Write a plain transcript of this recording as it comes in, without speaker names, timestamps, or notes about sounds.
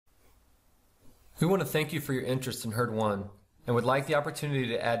We want to thank you for your interest in HerdOne and would like the opportunity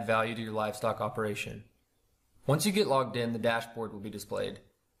to add value to your livestock operation. Once you get logged in, the dashboard will be displayed.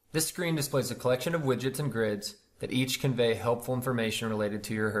 This screen displays a collection of widgets and grids that each convey helpful information related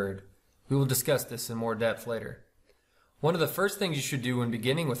to your herd. We will discuss this in more depth later. One of the first things you should do when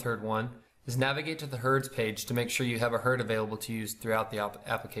beginning with HerdOne is navigate to the herds page to make sure you have a herd available to use throughout the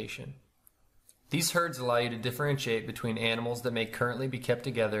application. These herds allow you to differentiate between animals that may currently be kept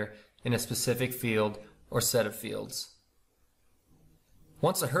together in a specific field or set of fields.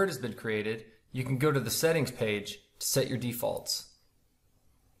 Once a herd has been created, you can go to the settings page to set your defaults.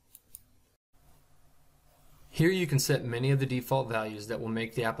 Here you can set many of the default values that will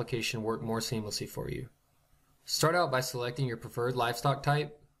make the application work more seamlessly for you. Start out by selecting your preferred livestock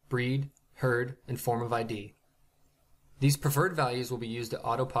type, breed, herd, and form of ID. These preferred values will be used to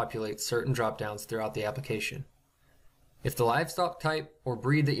auto-populate certain drop-downs throughout the application. If the livestock type or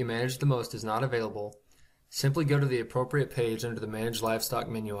breed that you manage the most is not available, simply go to the appropriate page under the Manage Livestock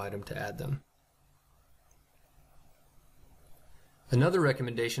menu item to add them. Another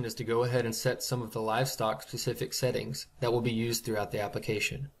recommendation is to go ahead and set some of the livestock-specific settings that will be used throughout the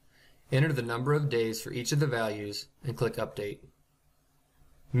application. Enter the number of days for each of the values and click Update.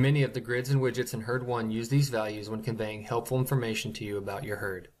 Many of the grids and widgets in HerdOne use these values when conveying helpful information to you about your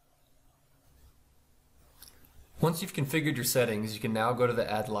herd. Once you've configured your settings, you can now go to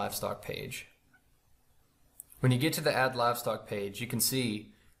the Add Livestock page. When you get to the Add Livestock page, you can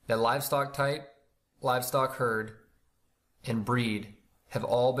see that livestock type, livestock herd, and breed have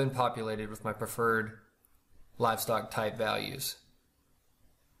all been populated with my preferred livestock type values.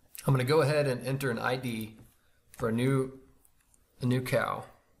 I'm going to go ahead and enter an ID for a new cow.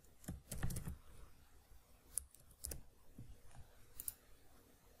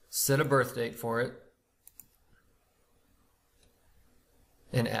 Set a birth date for it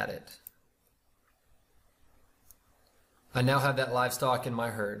and add it. I now have that livestock in my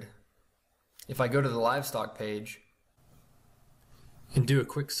herd. If I go to the livestock page and do a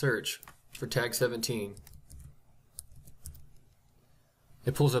quick search for tag 17,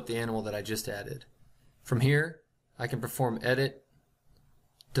 it pulls up the animal that I just added. From here, I can perform edit,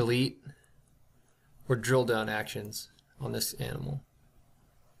 delete, or drill down actions on this animal.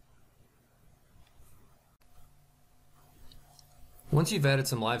 Once you've added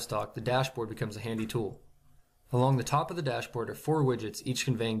some livestock, the dashboard becomes a handy tool. Along the top of the dashboard are 4 widgets, each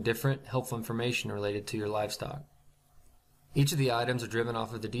conveying different helpful information related to your livestock. Each of the items are driven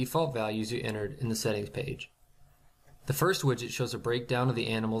off of the default values you entered in the settings page. The first widget shows a breakdown of the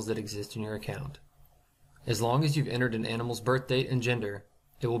animals that exist in your account. As long as you've entered an animal's birth date and gender,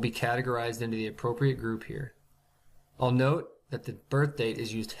 it will be categorized into the appropriate group here. I'll note that the birth date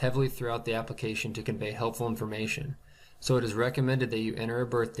is used heavily throughout the application to convey helpful information, so it is recommended that you enter a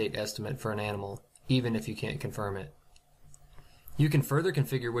birth date estimate for an animal, even if you can't confirm it. You can further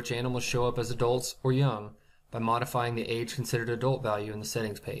configure which animals show up as adults or young by modifying the age considered adult value in the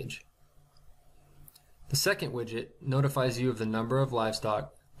settings page. The second widget notifies you of the number of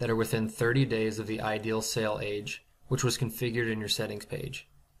livestock that are within 30 days of the ideal sale age, which was configured in your settings page.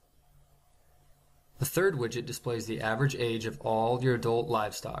 The third widget displays the average age of all your adult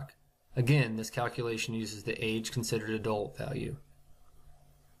livestock. Again, this calculation uses the age considered adult value.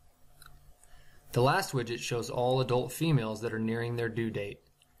 The last widget shows all adult females that are nearing their due date.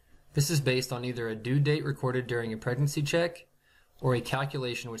 This is based on either a due date recorded during a pregnancy check or a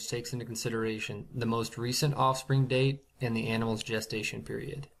calculation which takes into consideration the most recent offspring date and the animal's gestation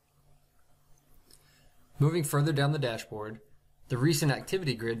period. Moving further down the dashboard, the recent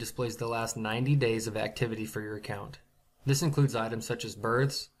activity grid displays the last 90 days of activity for your account. This includes items such as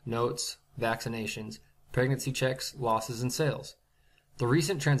births, notes, vaccinations, pregnancy checks, losses, and sales. The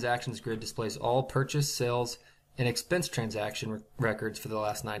recent transactions grid displays all purchase, sales, and expense transaction records for the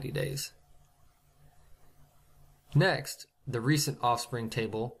last 90 days. Next, the recent offspring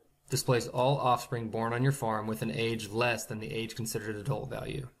table displays all offspring born on your farm with an age less than the age considered adult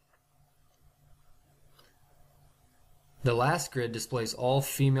value. The last grid displays all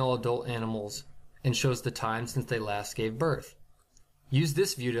female adult animals and shows the time since they last gave birth. Use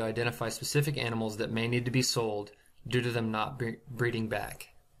this view to identify specific animals that may need to be sold due to them not breeding back.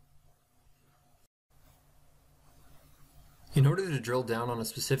 In order to drill down on a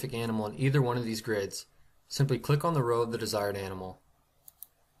specific animal in either one of these grids, simply click on the row of the desired animal.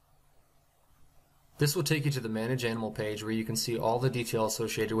 This will take you to the Manage Animal page where you can see all the detail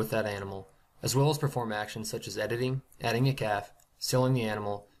associated with that animal, as well as perform actions such as editing, adding a calf, selling the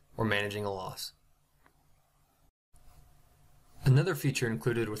animal, or managing a loss. Another feature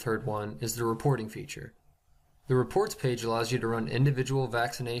included with HerdOne is the reporting feature. The reports page allows you to run individual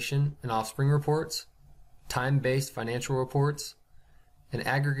vaccination and offspring reports, time-based financial reports, and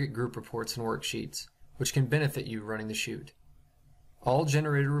aggregate group reports and worksheets, which can benefit you running the chute. All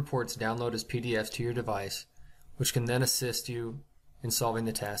generated reports download as PDFs to your device, which can then assist you in solving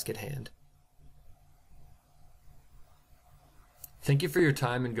the task at hand. Thank you for your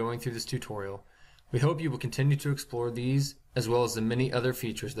time in going through this tutorial. We hope you will continue to explore these as well as the many other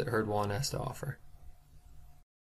features that HerdOne has to offer.